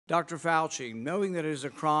Dr. Fauci, knowing that it is a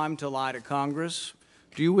crime to lie to Congress,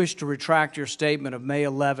 do you wish to retract your statement of May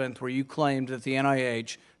 11th where you claimed that the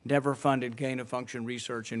NIH never funded gain-of-function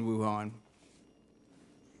research in Wuhan?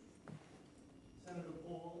 Senator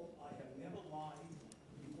Paul, I have never lied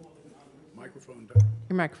before the Congress. Microphone.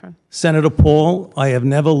 Your microphone. Senator Paul, I have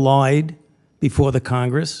never lied before the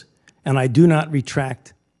Congress, and I do not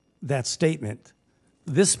retract that statement.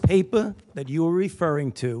 This paper that you are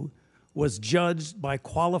referring to was judged by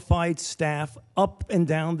qualified staff up and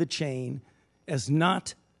down the chain as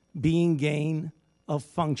not being gain of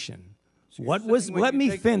function. Let me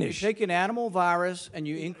finish. You take an animal virus and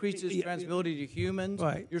you increase its transmissibility to humans,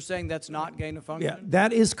 right. You're saying that's not gain of function? Yeah,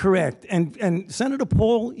 that is correct. And Senator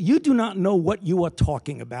Paul, you do not know what you are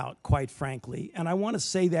talking about, quite frankly. And I want to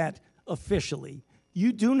say that officially.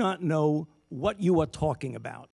 You do not know what you are talking about.